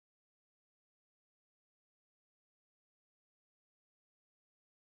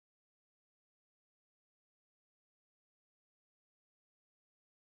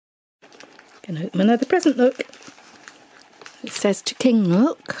Gonna open another present, Nook. It says to King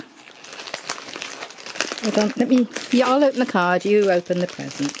Nook. Hold on, let me... Yeah, I'll open the card, you open the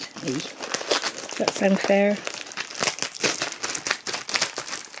present. Hey. Does that sound fair?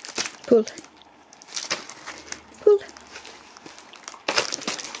 Pull. Pull.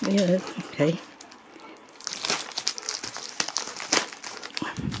 Yeah, okay.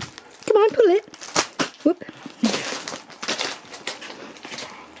 Come on, pull it. Whoop.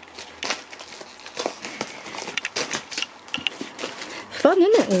 Fun,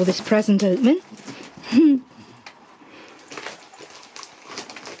 isn't it, all this present opening?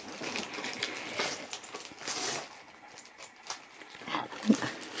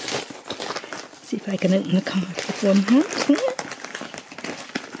 See if I can open the card with one hand.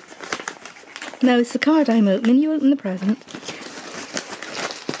 No, it's the card I'm opening. You open the present.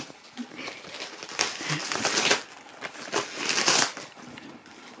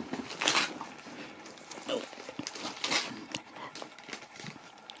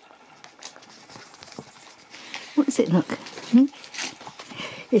 What is it, Nook?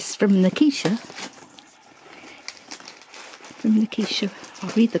 It's from Nikisha. From Nikisha. I'll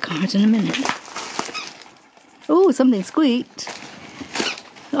read the card in a minute. Oh, something squeaked.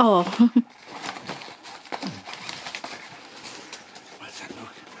 Oh. What's that,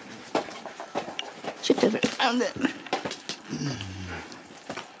 Nook? Chipped over it, found it.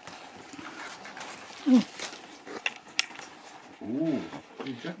 Oh. Ooh,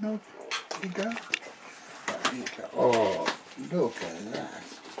 is that Nook? Is that? Oh, look at that.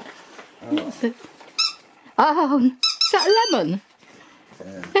 Oh. What's it? Oh, is that a lemon?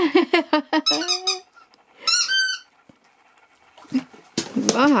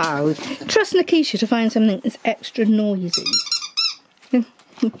 Wow. Trust Nikisha to find something that's extra noisy.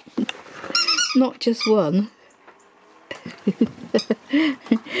 Not just one.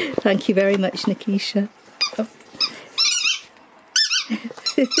 Thank you very much, Nikisha. Oh.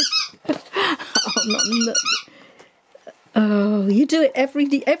 Oh, you do it every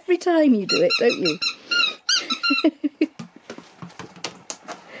time you do it, don't you?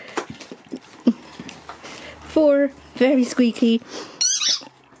 4 very squeaky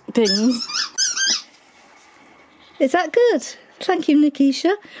things. Is that good? Thank you,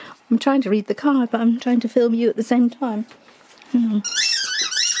 Nikisha. I'm trying to read the card, but I'm trying to film you at the same time.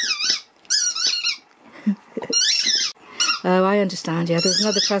 Oh, I understand, yeah. There's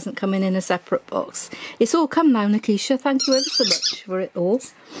another present coming in a separate box. It's all come now, Nikisha. Thank you ever so much for it all.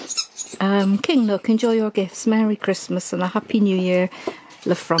 King Nook, enjoy your gifts. Merry Christmas and a Happy New Year.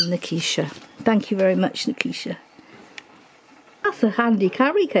 Love from Nikisha. Thank you very much, Nikisha. That's a handy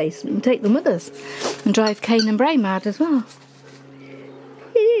carry case. We can take them with us and drive Kane and Bray mad as well.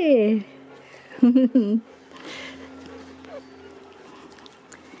 Yeah.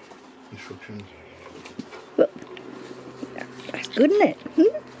 Instructions. Well, that's good, isn't it?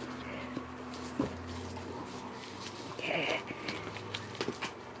 Yeah.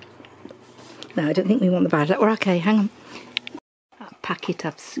 No, I don't think we want the bad. We're okay, hang on. That packet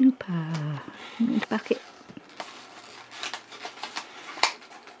of super. Back it.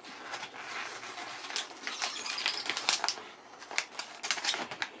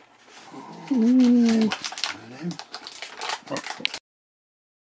 Ooh.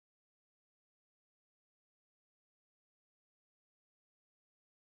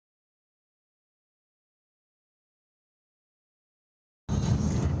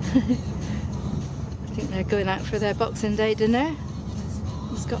 I think they're going out for their Boxing Day dinner.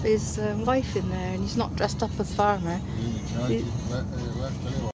 He's got his wife in there and he's not dressed up as farmer.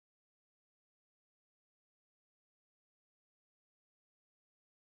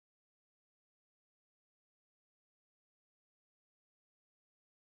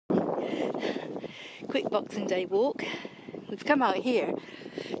 Quick Boxing Day walk. We've come out here.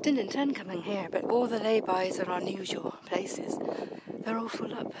 Didn't intend coming here, but all the lay-bys are unusual places. They're all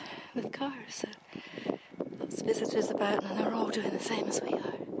full up with cars, so lots of visitors about and they're all doing the same as we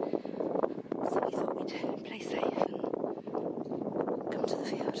are. So we thought we'd play safe and come to the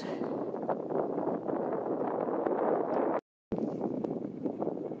field.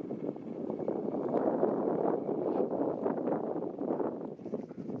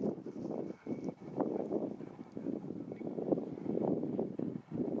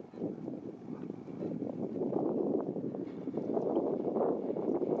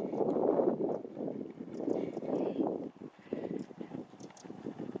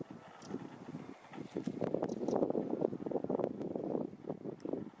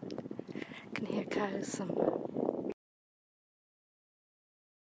 I can hear cows somewhere.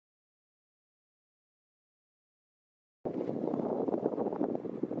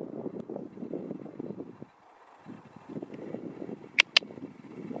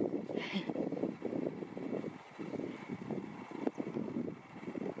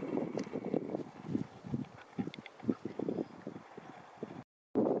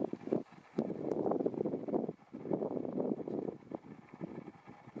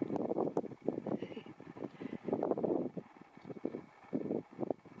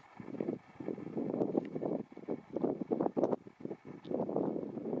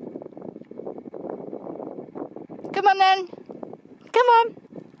 Come on then. Come on.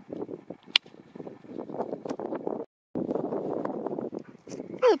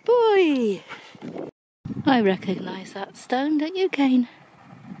 Good boy. I recognise that stone, don't you, Kane?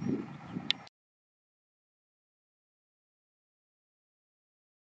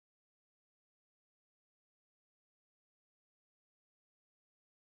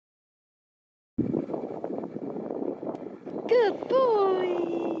 Good boy.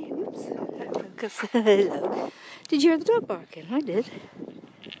 Whoops. Focus. Hello. Did you hear the dog barking? I did.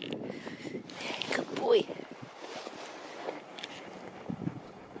 Good boy.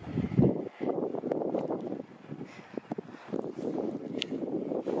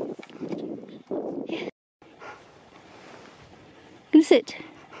 Yeah. Go sit.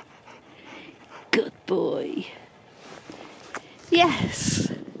 Good boy.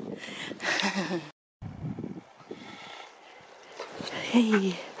 Yes.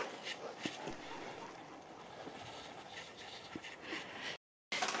 Hey.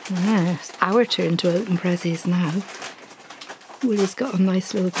 Now, it's our turn to open prezzies now. Willie's got a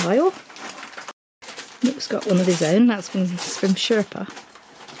nice little pile. Nook's got one of his own, that's from Sherpa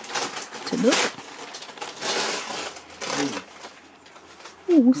to Nook.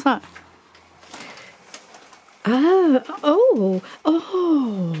 Oh, what's that? Oh,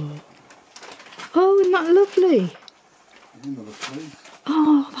 isn't that lovely?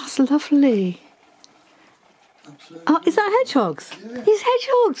 Oh, that's lovely. Absolutely. Oh, is that hedgehogs? Yeah. It's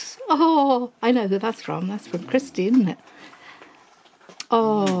hedgehogs. Oh, I know who that's from. That's from Christy, isn't it?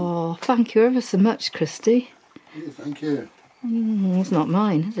 Oh, thank you ever so much, Christy. Yeah, thank you. It's not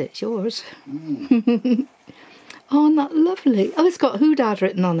mine, is it? It's yours. Oh, isn't that lovely? Oh, it's got Hoodad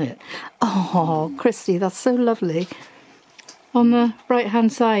written on it. Oh, Christy, that's so lovely. On the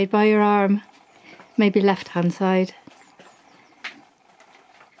right-hand side by your arm. Maybe left-hand side.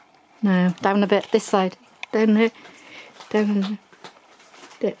 No, down a bit. This side. Down there. Down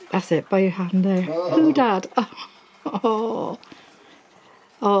there. That's it, by your hand there. Oh. Hoodad. Oh.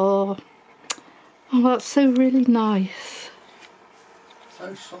 Oh. Oh, that's so really nice.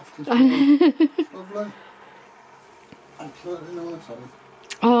 So soft as well. Lovely. Absolutely nice.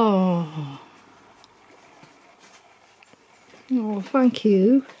 Oh. Oh, thank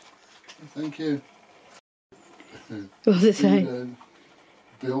you. Thank you. What does it say?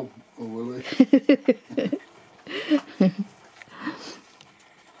 Bill or Willie.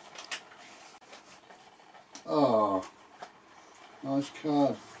 Oh, nice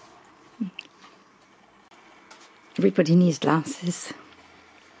card. Everybody needs glasses.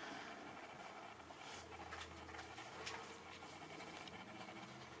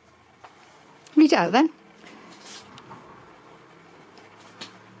 Read it out then.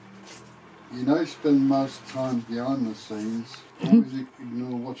 You know, spend most time behind the scenes. Always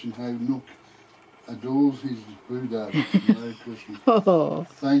ignore watching how Nook adores his Hoodad. Merry Christmas. Oh.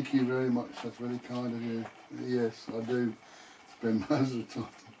 Thank you very much. That's very kind of you. Yes, I do spend most of the time.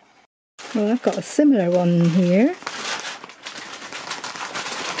 Well, I've got a similar one here.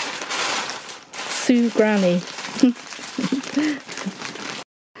 Sue Granny.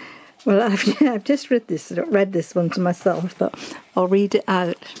 Well, I've just read this one to myself, but I'll read it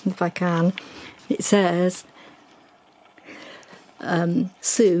out if I can. It says,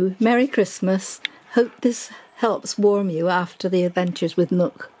 Sue, Merry Christmas. Hope this helps warm you after the adventures with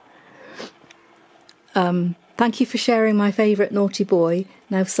Nook. Thank you for sharing my favourite naughty boy.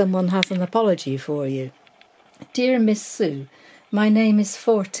 Now someone has an apology for you. Dear Miss Sue, my name is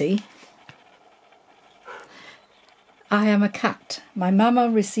 40. I am a cat. My mama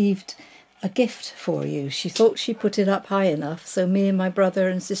received a gift for you. She thought she put it up high enough so me and my brother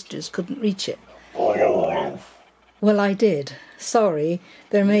and sisters couldn't reach it. Well, I did. Sorry,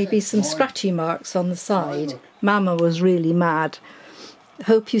 there may be some scratchy marks on the side. Mama was really mad.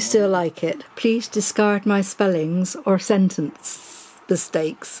 Hope you still like it. Please discard my spellings or sentence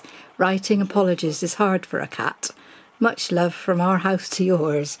mistakes. Writing apologies is hard for a cat. Much love from our house to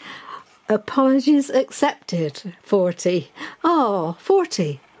yours. Apologies accepted, 40. Oh,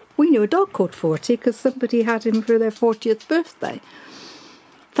 40. We knew a dog called 40 because somebody had him for their 40th birthday.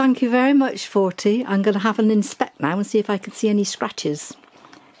 Thank you very much, 40. I'm going to have an inspect now and see if I can see any scratches.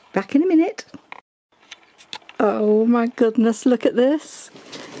 Back in a minute. Oh my goodness, look at this.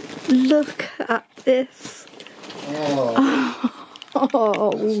 Look at this. Oh,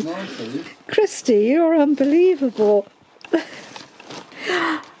 that's nice of you. Christy, you're unbelievable.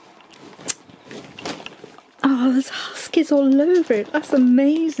 Oh, there's huskies all over it. That's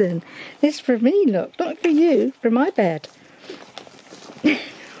amazing. It's for me, look. Not for you. For my bed.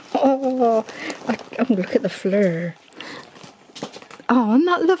 Oh, look at the fleur. Oh, isn't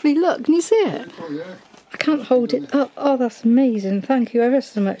that lovely? Look, can you see it? Oh, yeah. I can't hold it up. Oh, that's amazing. Thank you ever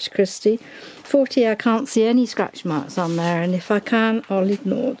so much, Christy. 40, I can't see any scratch marks on there, and if I can, I'll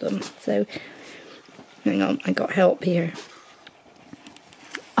ignore them. So, hang on, I got help here.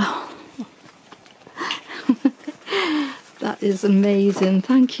 Oh. That is amazing.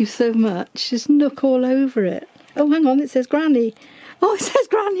 Thank you so much. There's Nook all over it. Oh, hang on, it says Granny. Oh, it says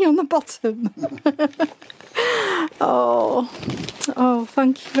Granny on the bottom. Oh,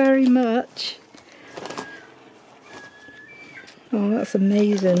 thank you very much. Oh, that's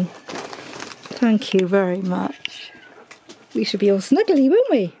amazing. Thank you very much. We should be all snuggly, won't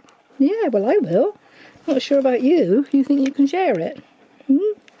we? Yeah, well, I will. Not sure about you. You think you can share it? Hmm?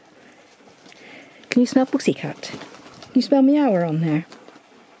 Can you smell Pussycat? Can you smell Meower on there?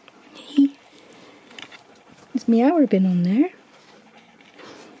 Has Meower been on there?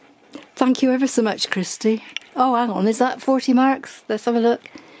 Thank you ever so much, Christy. Oh, hang on, is that 40 marks? Let's have a look.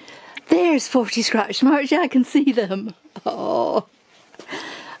 There's 40 scratch marks. Yeah, I can see them. Oh,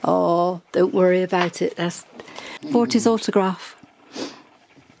 don't worry about it. That's 40's autograph.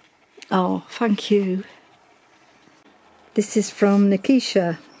 Oh, thank you. This is from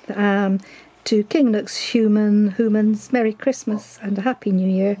Nikisha to King Nook's Hoomans. Merry Christmas and a Happy New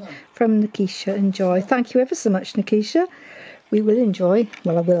Year from Nikisha. Enjoy. Thank you ever so much, Nikisha. We will enjoy.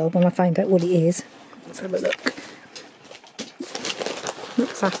 Well, I will when I find out what it is. Let's have a look.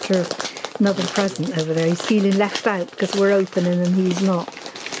 Looks after another present over there. He's feeling left out because we're opening and he's not.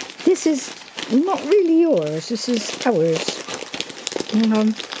 This is not really yours. This is ours. Hang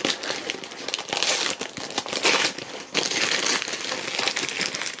on.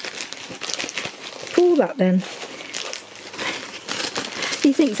 Pull that then.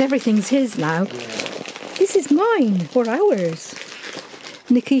 He thinks everything's his now. This is mine, or ours.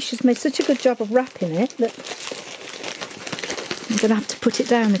 Nikisha's made such a good job of wrapping it that I'm going to have to put it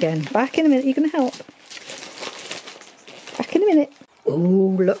down again. Back in a minute, you going to help? Back in a minute.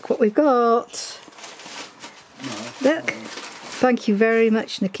 Oh, look what we've got. Look. Thank you very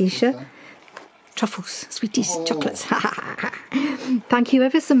much, Nikisha. Okay. Truffles, sweeties, chocolates. Thank you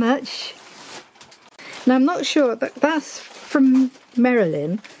ever so much. Now, I'm not sure, that's from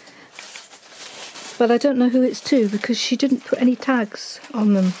Marilyn. But I don't know who it's to because she didn't put any tags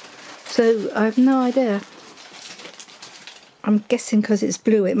on them. So I have no idea. I'm guessing because it's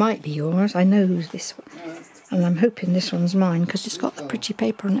blue it might be yours. I know this one. And I'm hoping this one's mine because it's got the pretty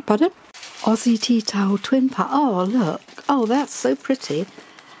paper on it. Pardon? Aussie tea towel twin pack. Oh, look. Oh, that's so pretty.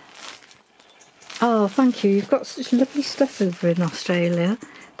 Oh, thank you. You've got such lovely stuff over in Australia.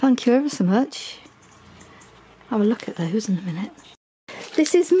 Thank you ever so much. Have a look at those in a minute.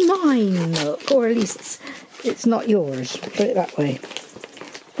 This is mine, Nook, or at least it's not yours, put it that way.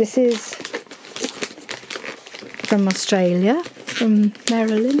 This is from Australia, from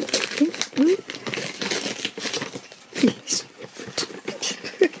Marilyn, I think.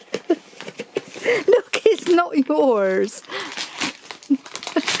 Look, it's not yours.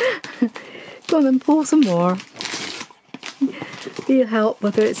 Go on and pour some more. Do you help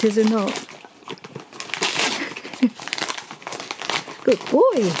whether it's his or not? Good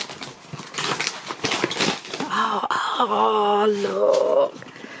boy. Oh, look.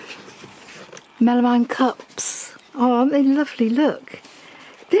 Melamine cups. Oh, aren't they lovely? Look.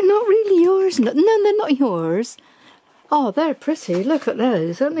 They're not really yours. No, they're not yours. Oh, they're pretty. Look at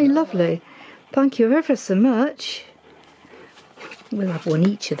those. Aren't they lovely? Thank you ever so much. We'll have one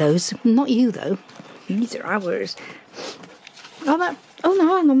each of those. Not you, though. These are ours. Oh,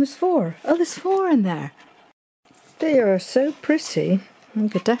 no, hang on. There's 4. Oh, there's 4 in there. They are so pretty. I'm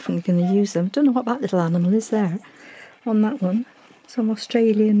definitely going to use them. Don't know what that little animal is there on that one. Some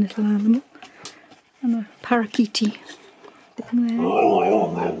Australian little animal. And a parakeetie.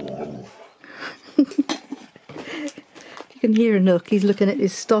 You can hear Nook. He's looking at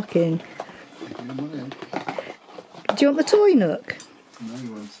his stocking. Do you want the toy, Nook? No,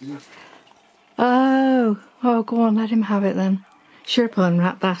 you won't see it. Oh, go on, let him have it then. Sherpa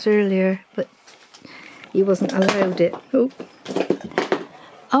unwrapped that earlier, but he wasn't allowed it.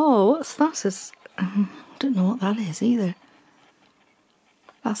 Oh, what's that? I don't know what that is either.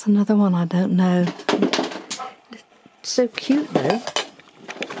 That's another one I don't know. It's so cute though.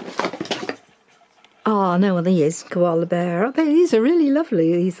 Oh, no, well, he is. Koala bear. Oh, these are really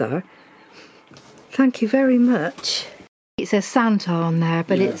lovely, these are. Thank you very much. It says Santa on there,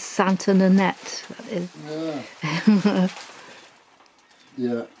 but it's Santa Nanette. That is. Yeah.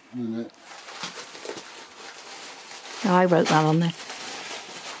 Yeah, Nanette. Oh, I wrote that on there.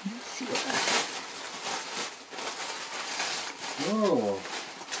 Let's see what that is.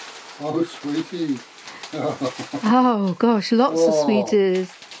 Oh, sweetie. Oh, gosh, lots of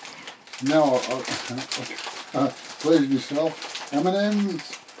sweeties. Now I please myself.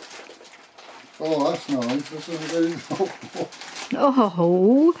 M&M's. Oh, that's nice. That's a very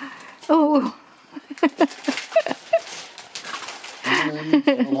Oh, oh. M&M's.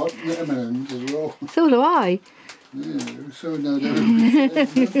 I like the M&M's as well. So do I. Yeah, so no doubt.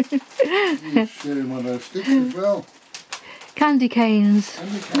 Sharing one of those sticks as well. Candy canes.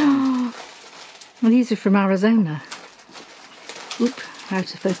 Candy canes. Well, these are from Arizona. Oop,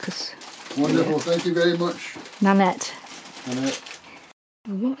 out of focus. Wonderful, thank you very much. Nanette. Nanette.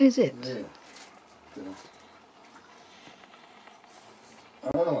 What is it? There.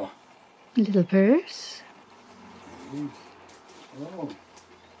 Oh. Little purse. Oh.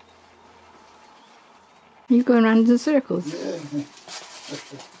 You going round in circles? Yeah.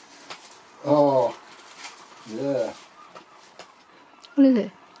 Oh. Yeah. What is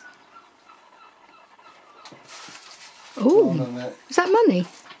it? Oh, is that money?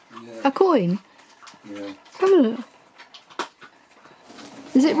 Yeah. A coin? Yeah. Have a look.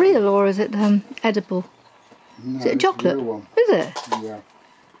 Is it real or is it edible? No, is it a chocolate? Real one. Is it? Yeah.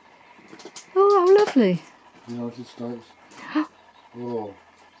 Oh, how lovely. United States. Oh.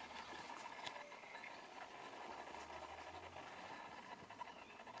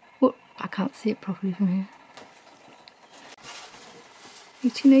 What? I can't see it properly from here.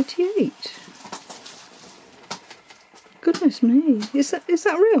 1888. Goodness me, is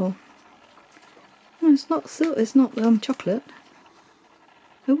that real? No, it's not silk. It's not chocolate.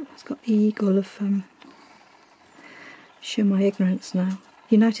 Oh, it's got the eagle of show my ignorance now.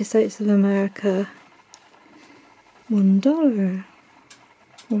 United States of America. $1.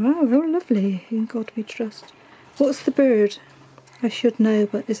 Wow, how lovely. In God we trust. What's the bird? I should know,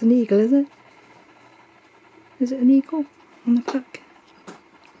 but it's an eagle, is it? Is it an eagle on the back?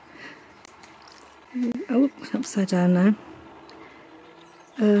 Oh, it's upside down now.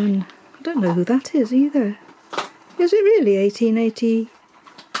 I don't know who that is either. Is it really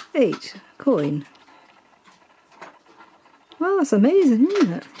 1888 coin? Well, that's amazing,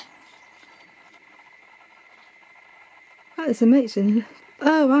 isn't it? That is amazing.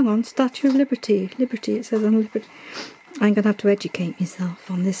 Oh, hang on, Statue of Liberty. Liberty, it says on Liberty. I'm going to have to educate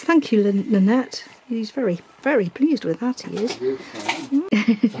myself on this. Thank you, Nanette. He's very, very pleased with that, he is.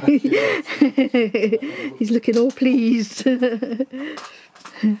 He's looking all pleased.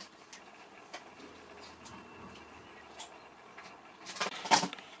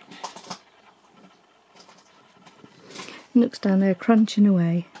 Nook's down there crunching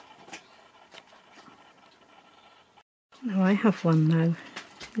away. Now I have one now.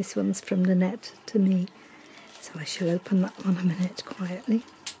 This one's from Nanette to me. So I shall open that one a minute quietly.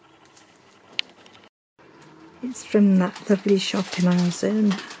 It's from that lovely shop in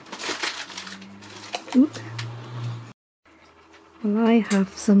Arizona. Oop. Well, I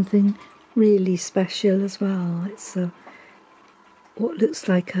have something really special as well. It's what looks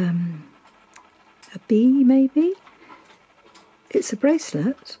like a bee, maybe. It's a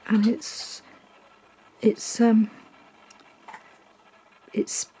bracelet, and it's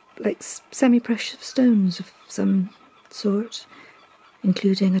like semi-precious stones of some sort,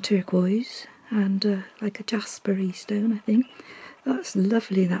 including a turquoise and like a jaspery stone, I think. That's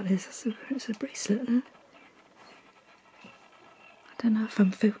lovely, that is. It's a bracelet. I don't know if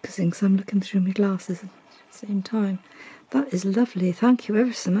I'm focusing, so I'm looking through my glasses at the same time. That is lovely. Thank you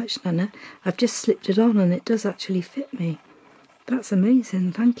ever so much, Nana. I've just slipped it on and it does actually fit me. That's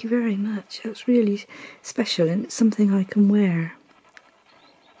amazing. Thank you very much. That's really special, and it's something I can wear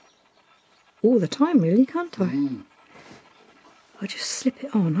all the time, really, can't I? I'll just slip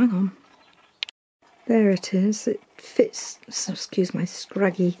it on. Hang on. There it is. It fits. Excuse my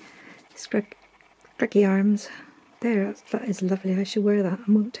scraggy arms. There, that is lovely. I should wear that.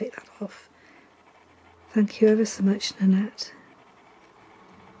 I won't take that off. Thank you ever so much, Nanette.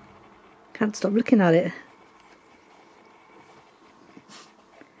 Can't stop looking at it.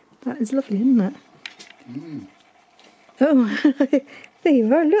 That is lovely, isn't it? Oh, there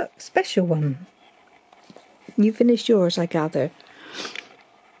you are. Look, special one. You finished yours, I gather.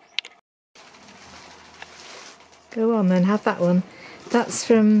 Go on then, have that one. That's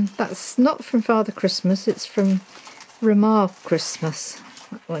not from Father Christmas, it's from Ramar Christmas.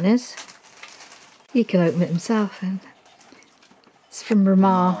 That one is. He can open it himself. And it's from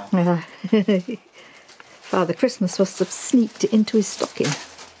Ramar. Father Christmas must have sneaked it into his stocking.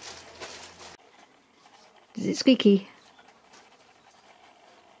 Is it squeaky?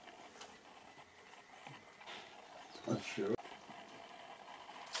 Not sure.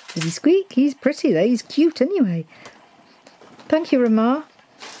 Did he squeak? He's pretty though, he's cute anyway. Thank you, Ramar.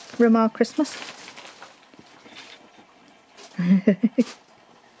 Ramar Christmas.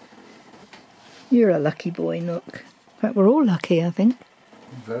 You're a lucky boy, Nook. In fact, we're all lucky, I think.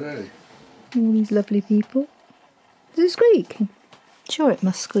 Very. All these lovely people. Does it squeak? Sure, it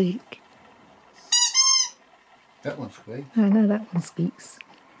must squeak. That one squeaks. I know that one squeaks.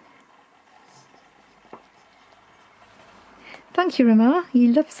 Thank you, Ramar. He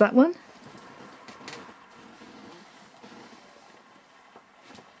loves that one.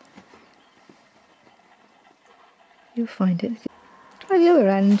 You'll find it. Try the other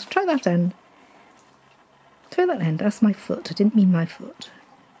end. Try that end. Try that end. That's my foot. I didn't mean my foot.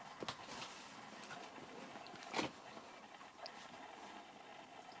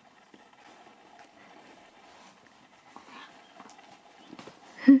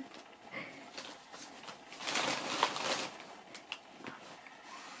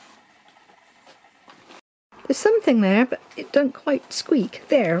 There's something there, but it don't quite squeak.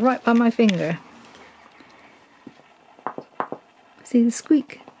 There, right by my finger. See the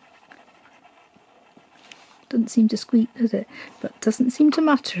squeak? Doesn't seem to squeak, does it? But doesn't seem to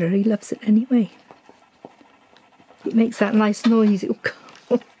matter. He loves it anyway. It makes that nice noise.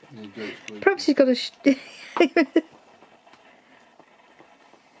 Perhaps he's got a...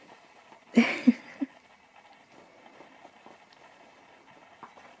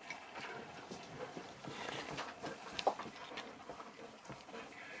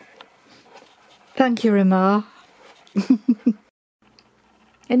 Thank you, Ramar.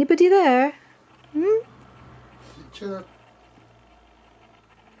 Anybody there? Chirp.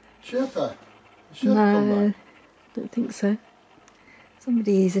 Chirper. No, don't think so.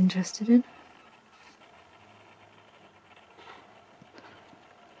 Somebody is interested in.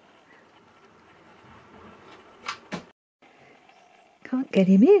 Can't get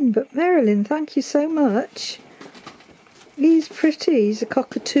him in, but Marilyn, thank you so much. He's pretty. He's a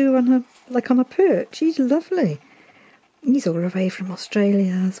cockatoo on a on a perch. He's lovely. He's all the way from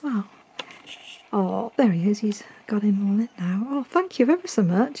Australia as well. Oh, there he is. He's got him all in now. Oh, thank you ever so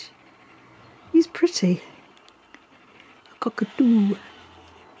much. He's pretty. A cockatoo.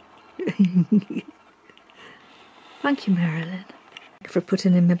 Thank you, Marilyn, for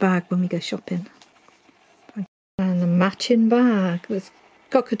putting in my bag when we go shopping. And a matching bag with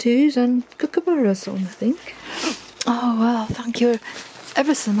cockatoos and kookaburras on, I think. Oh, well, thank you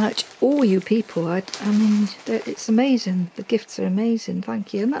ever so much, all you people. I mean, it's amazing. The gifts are amazing.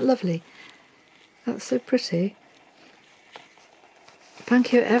 Thank you. Isn't that lovely? That's so pretty.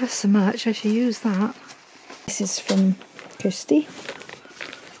 Thank you ever so much. I shall use that. This is from Kirsty.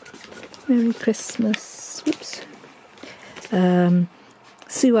 Merry Christmas. Whoops.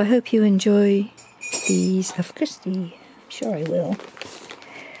 Sue, I hope you enjoy these of Kirsty. I'm sure I will.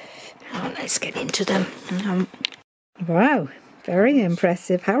 Oh, let's get into them. Wow, very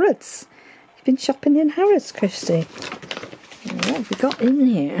impressive Harrods. You've been shopping in Harrods, Kirsty. What have we got in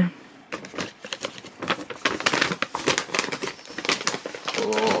here?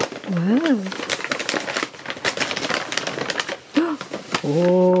 Wow.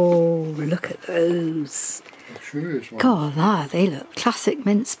 Oh, look at those. God, they look classic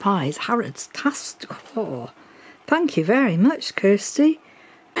mince pies. Harrods. Oh, thank you very much, Kirsty.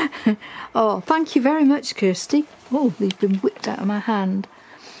 Oh, thank you very much, Kirsty. Oh, they've been whipped out of my hand.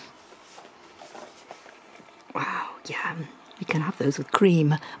 Wow, yeah, you can have those with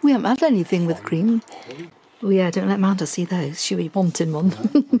cream. We haven't had anything with cream. Oh yeah, don't let Amanda see those. She'll be wanting one.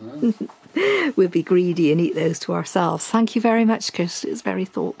 We'll be greedy and eat those to ourselves. Thank you very much, Kirsty. It's very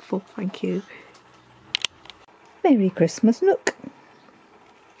thoughtful. Thank you. Merry Christmas, Nook.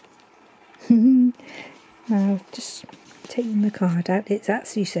 Now, just taking the card out. It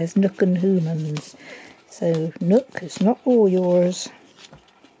actually says Nook and Hoomans. So, Nook, it's not all yours.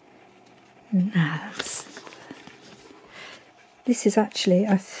 Now, this is actually,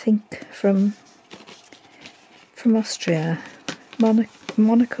 I think, from Austria.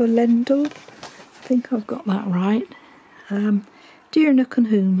 Monaco Lendl. I think I've got that right. Dear Nook and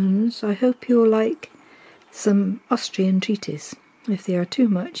Hoomans, I hope you'll like some Austrian treaties. If they are too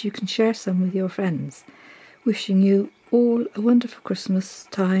much, you can share some with your friends. Wishing you all a wonderful Christmas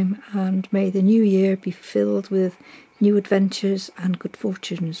time, and may the new year be filled with new adventures and good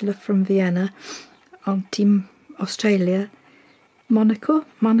fortunes. Love from Vienna, on Team Australia. Monica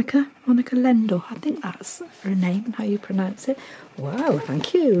Lendl. I think that's her name and how you pronounce it. Wow,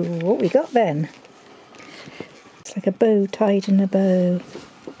 thank you. What we got then? It's like a bow tied in a bow.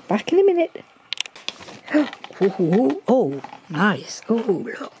 Back in a minute. Oh, nice. Oh,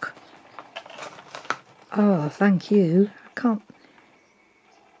 look. Oh, thank you. I can't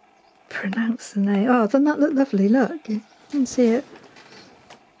pronounce the name. Oh, doesn't that look lovely? Look, you can see it.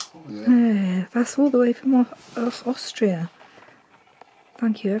 Oh, yeah. That's all the way from Austria.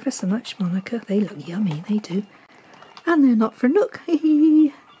 Thank you ever so much, Monica. They look yummy, they do. And they're not for Nook.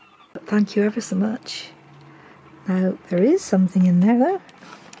 Hehe. Thank you ever so much. Now, there is something in there, though,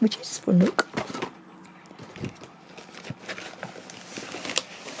 which is for Nook.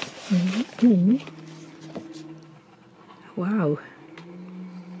 Wow.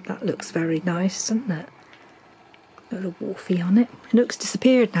 That looks very nice, doesn't it? Got a little wolfie on it. Nook's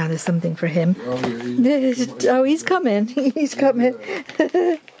disappeared now. There's something for him. Oh, he's coming. He's coming.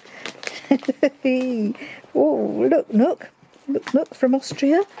 Oh, look, Nook. Look, Nook from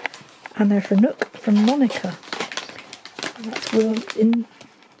Austria. And they're for Nook from Monica. That's in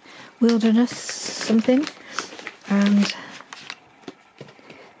wilderness something. And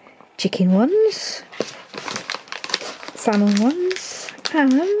chicken ones. Salmon ones.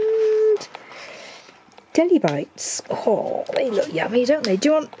 And jelly bites. Oh, they look yummy, don't they? Do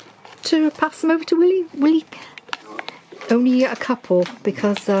you want to pass them over to Willie? Willie? Only a couple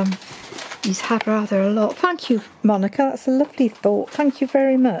because he's had rather a lot. Thank you, Monica. That's a lovely thought. Thank you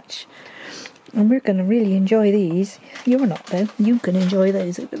very much. And we're going to really enjoy these. You're not, though. You can enjoy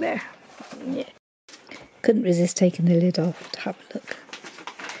those over there. Yeah. Couldn't resist taking the lid off to have a look.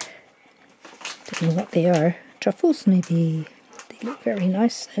 Don't know what they are. Truffles, maybe. They look very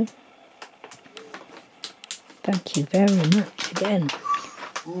nice, though. Thank you very much again.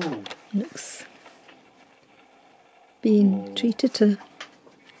 Oh. Looks being treated to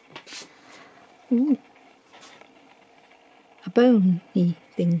a bony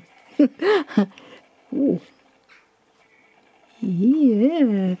thing. Ooh.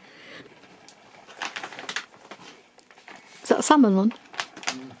 Yeah. Is that a salmon one?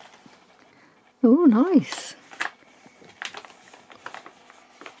 Oh, nice.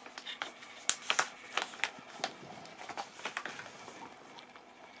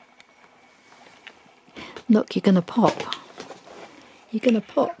 Look, you're going to pop. You're going to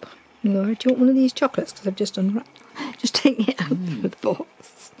pop. Laura, do you want one of these chocolates? Because I've just unwrapped. Just take it out of the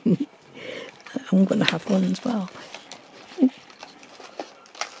box. I'm going to have one as well.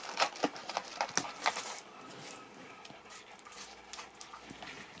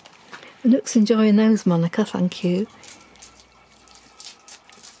 Nook's enjoying those, Monica, thank you.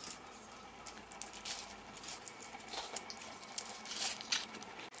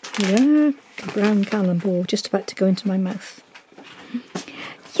 Yeah, a brown cannonball just about to go into my mouth.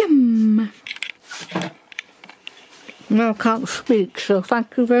 Yum! Well, I can't speak, so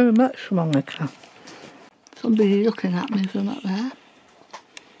thank you very much, Monica. Somebody looking at me from up there.